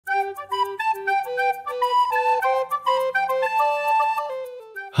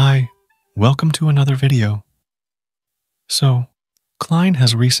Hi, welcome to another video. So, Cline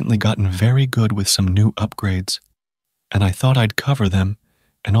has recently gotten very good with some new upgrades, and I thought I'd cover them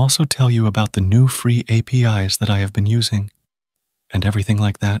and also tell you about the new free APIs that I have been using, and everything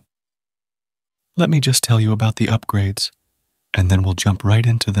like that. Let me just tell you about the upgrades, and then we'll jump right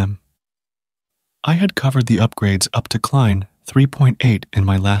into them. I had covered the upgrades up to Cline 3.8 in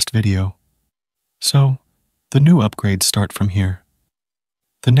my last video. So, the new upgrades start from here.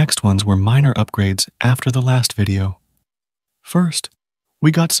 The next ones were minor upgrades after the last video. First, we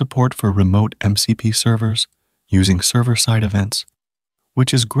got support for remote MCP servers using server-side events,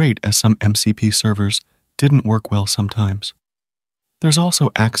 which is great as some MCP servers didn't work well sometimes. There's also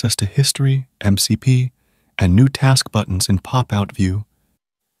access to history, MCP, and new task buttons in pop-out view,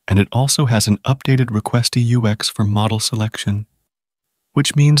 and it also has an updated requesty UX for model selection,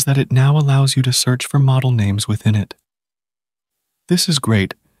 which means that it now allows you to search for model names within it. This is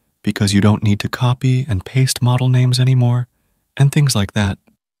great because you don't need to copy and paste model names anymore, and things like that.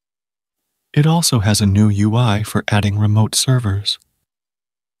 It also has a new UI for adding remote servers.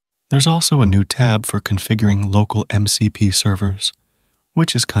 There's also a new tab for configuring local MCP servers,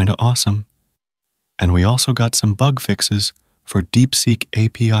 which is kinda awesome. And we also got some bug fixes for DeepSeek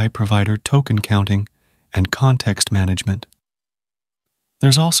API provider token counting and context management.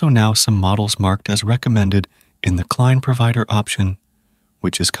 There's also now some models marked as recommended in the Cline provider option,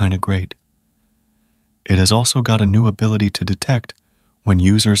 which is kinda great. It has also got a new ability to detect when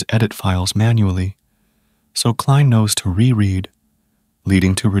users edit files manually, so Cline knows to reread,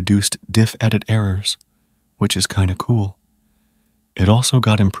 leading to reduced diff edit errors, which is kinda cool. It also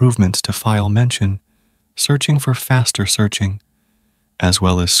got improvements to file mention, searching for faster searching, as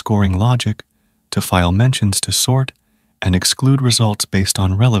well as scoring logic to file mentions to sort and exclude results based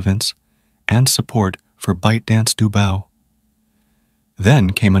on relevance, and support for ByteDance Dubao.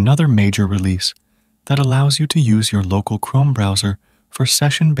 Then came another major release that allows you to use your local Chrome browser for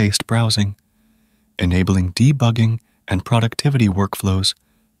session-based browsing, enabling debugging and productivity workflows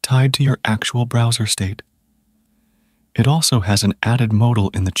tied to your actual browser state. It also has an added modal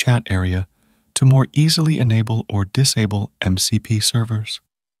in the chat area to more easily enable or disable MCP servers,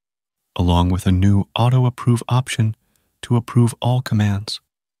 along with a new auto-approve option to approve all commands.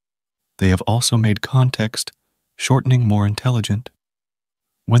 They have also made context shortening more intelligent.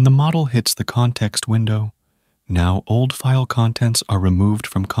 When the model hits the context window, now old file contents are removed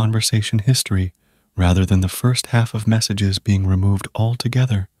from conversation history rather than the first half of messages being removed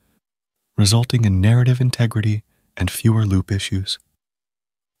altogether, resulting in narrative integrity and fewer loop issues.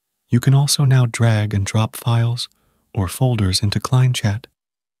 You can also now drag and drop files or folders into Cline Chat.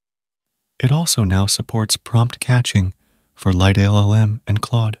 It also now supports prompt catching for LiteLLM and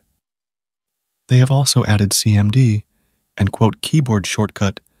Claude. They have also added CMD and keyboard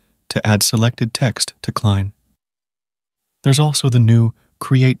shortcut to add selected text to Cline. There's also the new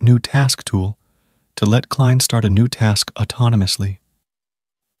Create New Task tool to let Cline start a new task autonomously.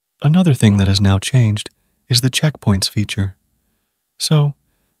 Another thing that has now changed is the checkpoints feature. So,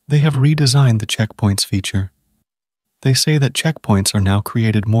 they have redesigned the checkpoints feature. They say that checkpoints are now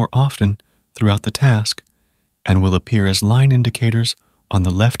created more often throughout the task and will appear as line indicators on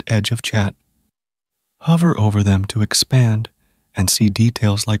the left edge of chat. Hover over them to expand and see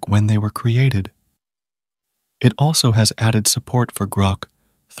details like when they were created. It also has added support for Grok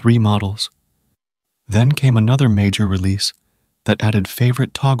 3 models. Then came another major release that added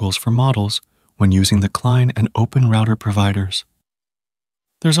favorite toggles for models when using the Cline and Open Router providers.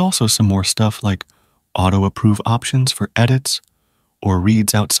 There's also some more stuff like auto-approve options for edits or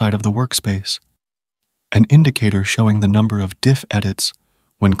reads outside of the workspace, an indicator showing the number of diff edits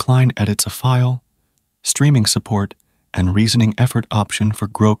when Cline edits a file, streaming support and reasoning effort option for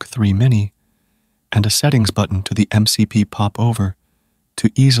Grok 3 Mini, and a settings button to the MCP popover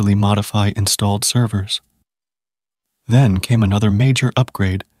to easily modify installed servers. Then came another major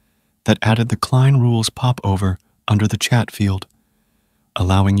upgrade that added the Cline rules popover under the chat field,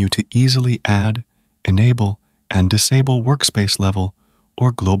 allowing you to easily add, enable, and disable workspace level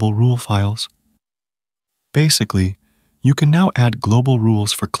or global rule files. Basically, you can now add global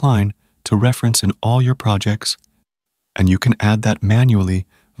rules for Cline to reference in all your projects, and you can add that manually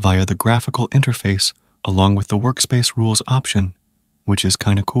via the graphical interface along with the workspace rules option, which is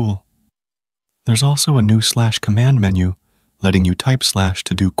kinda cool. There's also a new /command menu letting you type /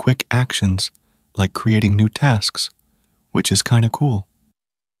 to do quick actions like creating new tasks, which is kinda cool.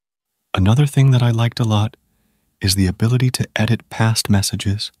 Another thing that I liked a lot is the ability to edit past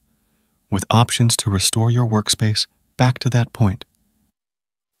messages, with options to restore your workspace back to that point.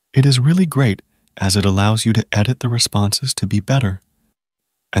 It is really great as it allows you to edit the responses to be better,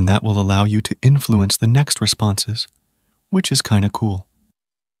 and that will allow you to influence the next responses, which is kind of cool.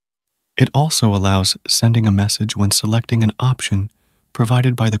 It also allows sending a message when selecting an option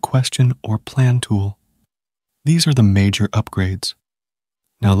provided by the question or plan tool. These are the major upgrades.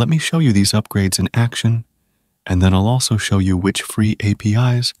 Now let me show you these upgrades in action, and then I'll also show you which free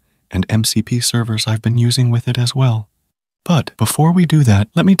APIs and MCP servers I've been using with it as well. But before we do that,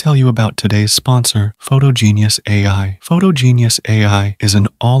 let me tell you about today's sponsor, PhotoGenius AI. PhotoGenius AI is an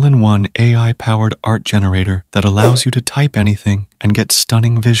all-in-one AI-powered art generator that allows you to type anything and get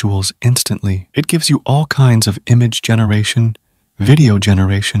stunning visuals instantly. It gives you all kinds of image generation, video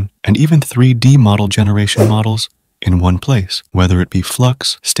generation, and even 3D model generation models in one place, whether it be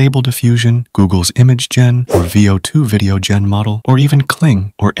Flux, Stable Diffusion, Google's Image Gen, or VO2 Video Gen model, or even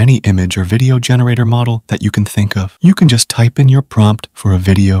Cline, or any image or video generator model that you can think of. You can just type in your prompt for a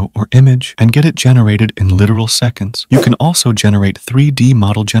video or image and get it generated in literal seconds. You can also generate 3D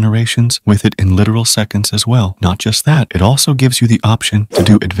model generations with it in literal seconds as well. Not just that, it also gives you the option to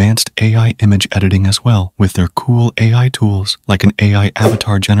do advanced AI image editing as well with their cool AI tools like an AI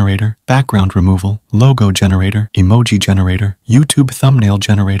avatar generator, background removal, logo generator, emoji generator, YouTube thumbnail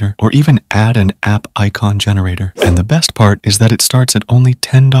generator, or even add an app icon generator. And the best part is that it starts at only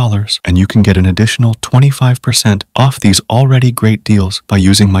 $10, and you can get an additional 25% off these already great deals by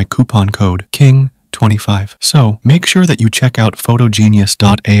using my coupon code KING25. So make sure that you check out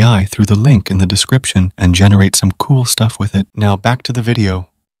PhotoGenius.ai through the link in the description and generate some cool stuff with it. Now back to the video.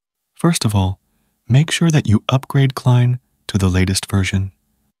 First of all, make sure that you upgrade Cline to the latest version.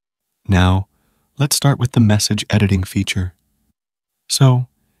 Now, let's start with the message editing feature. So,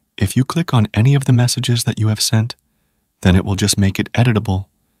 if you click on any of the messages that you have sent, then it will just make it editable,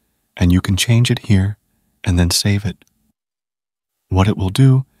 and you can change it here and then save it. What it will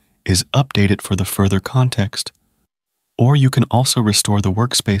do is update it for the further context, or you can also restore the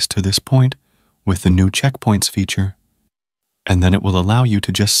workspace to this point with the new checkpoints feature, and then it will allow you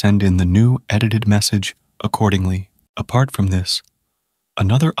to just send in the new edited message accordingly. Apart from this,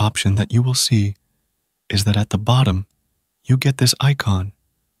 another option that you will see is that at the bottom, you get this icon,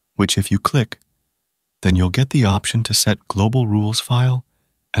 which if you click, then you'll get the option to set global rules file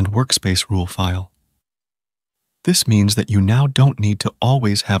and workspace rule file. This means that you now don't need to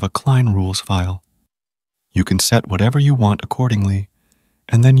always have a Cline rules file. You can set whatever you want accordingly,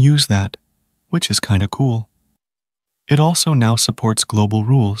 and then use that, which is kind of cool. It also now supports global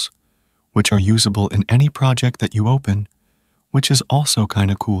rules, which are usable in any project that you open, which is also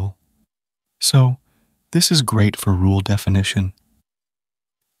kind of cool. So, this is great for rule definition.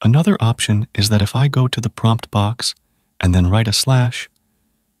 Another option is that if I go to the prompt box and then write a slash,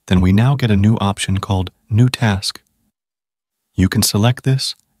 then we now get a new option called New Task. You can select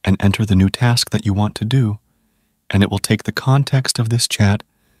this and enter the new task that you want to do, and it will take the context of this chat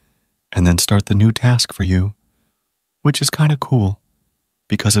and then start the new task for you, which is kind of cool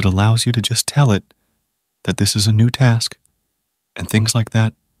because it allows you to just tell it that this is a new task and things like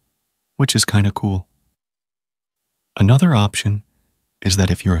that, which is kind of cool. Another option is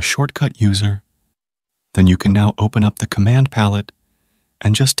that if you're a shortcut user, then you can now open up the command palette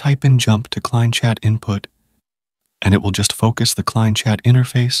and just type in jump to Cline chat input, and it will just focus the Cline chat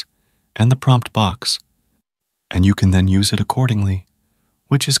interface and the prompt box, and you can then use it accordingly,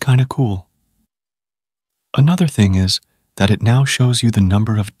 which is kind of cool. Another thing is that it now shows you the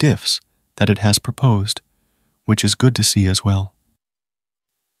number of diffs that it has proposed, which is good to see as well.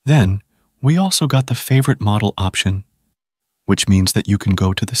 Then, we also got the favorite model option, which means that you can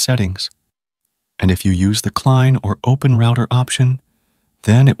go to the settings. And if you use the Cline or Open Router option,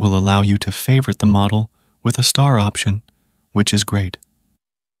 then it will allow you to favorite the model with a star option, which is great.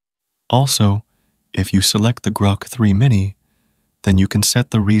 Also, if you select the Grok 3 Mini, then you can set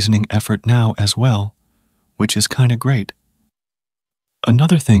the reasoning effort now as well, which is kind of great.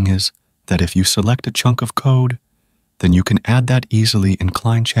 Another thing is that if you select a chunk of code, then you can add that easily in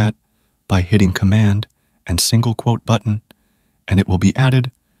Cline chat by hitting Command and single quote button, and it will be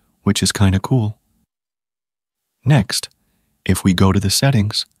added, which is kind of cool. Next, if we go to the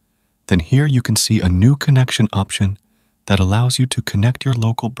settings, then here you can see a new connection option that allows you to connect your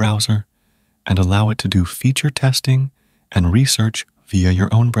local browser and allow it to do feature testing and research via your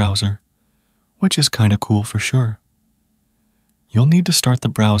own browser, which is kind of cool for sure. You'll need to start the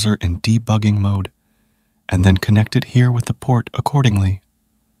browser in debugging mode and then connect it here with the port accordingly.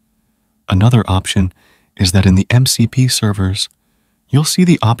 Another option is that in the MCP servers, you'll see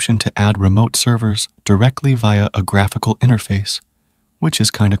the option to add remote servers directly via a graphical interface, which is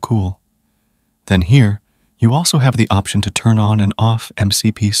kind of cool. Then here, you also have the option to turn on and off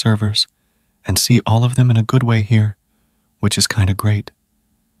MCP servers and see all of them in a good way here, which is kind of great.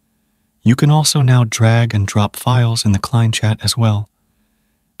 You can also now drag and drop files in the Cline chat as well,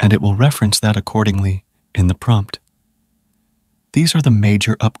 and it will reference that accordingly in the prompt. These are the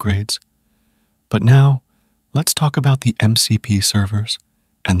major upgrades. But now, let's talk about the MCP servers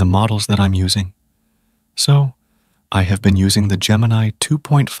and the models that I'm using. So, I have been using the Gemini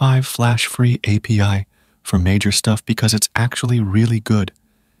 2.5 Flash-free API for major stuff because it's actually really good,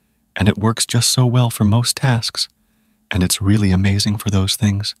 and it works just so well for most tasks, and it's really amazing for those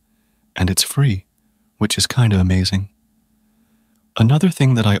things, and it's free, which is kind of amazing. Another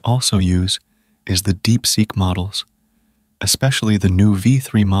thing that I also use is the DeepSeek models, especially the new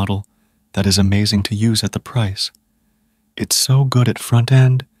V3 model that is amazing to use at the price. It's so good at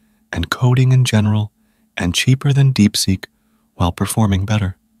front-end and coding in general, and cheaper than DeepSeek while performing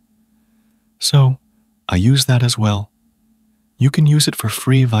better. So, I use that as well. You can use it for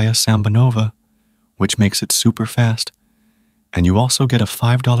free via Sambanova, which makes it super fast, and you also get a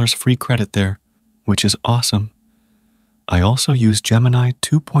 $5 free credit there, which is awesome. I also use Gemini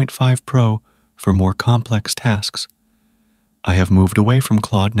 2.5 Pro for more complex tasks. I have moved away from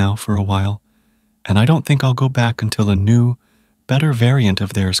Claude now for a while, and I don't think I'll go back until a new, better variant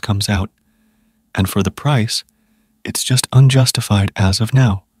of theirs comes out. And for the price, it's just unjustified as of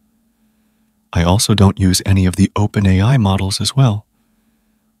now. I also don't use any of the OpenAI models as well.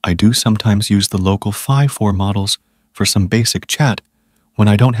 I do sometimes use the local Phi 4 models for some basic chat when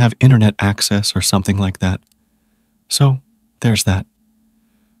I don't have internet access or something like that. So, there's that.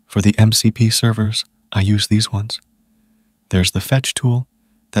 For the MCP servers, I use these ones. There's the fetch tool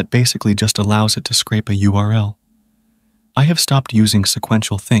that basically just allows it to scrape a URL. I have stopped using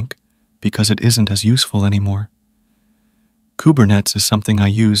sequential think because it isn't as useful anymore. Kubernetes is something I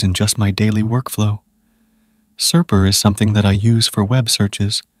use in just my daily workflow. Serper is something that I use for web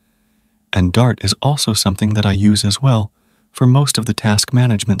searches, and Dart is also something that I use as well for most of the task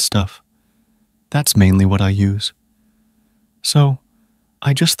management stuff. That's mainly what I use. So,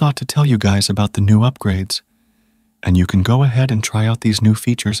 I just thought to tell you guys about the new upgrades, and you can go ahead and try out these new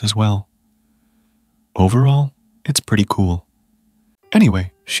features as well. Overall, it's pretty cool.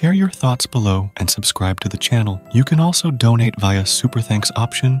 Anyway, share your thoughts below and subscribe to the channel. You can also donate via Super Thanks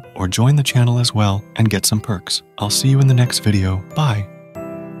option or join the channel as well and get some perks. I'll see you in the next video. Bye.